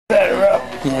Better up.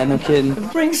 Yeah, no kidding.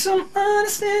 Bring some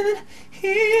understanding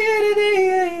here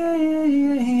today.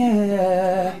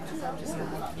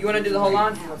 You want to do the whole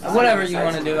line? Whatever you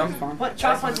want to do, I'm fine.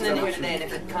 Try punching in here today, and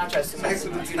if it contrasts to me,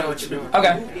 you know what you're doing.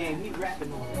 Okay.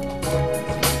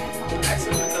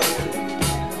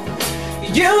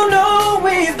 You know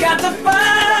we've got to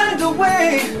find a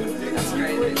way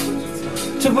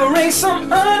to bring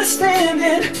some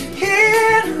understanding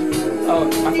here. Oh,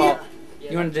 my fault.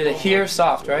 You want to do it here,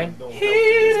 soft, right?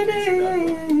 Here today.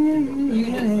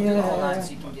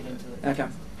 Okay.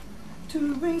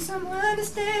 To bring some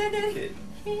understanding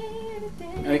here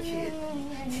today. Okay.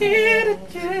 Here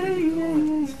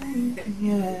today.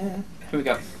 Here we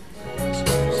go.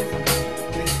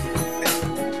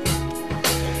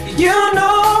 You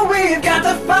know we've got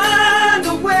to find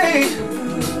a way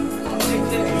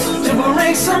to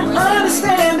bring some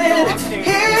understanding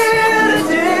here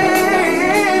today.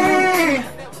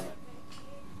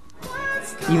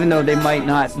 Even though they might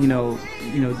not,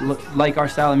 like our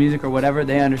style of music or whatever,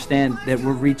 they understand that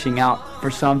we're reaching out for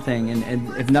something, and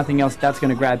if nothing else, that's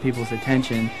going to grab people's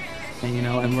attention.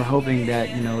 And we're hoping that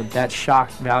that shock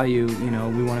value,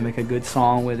 we want to make a good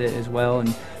song with it as well,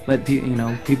 and let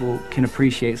people can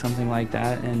appreciate something like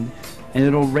that, and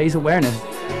it'll raise awareness.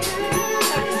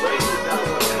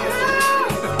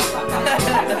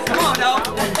 Come on, dog.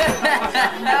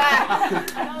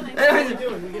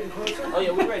 Oh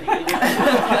yeah, we're ready.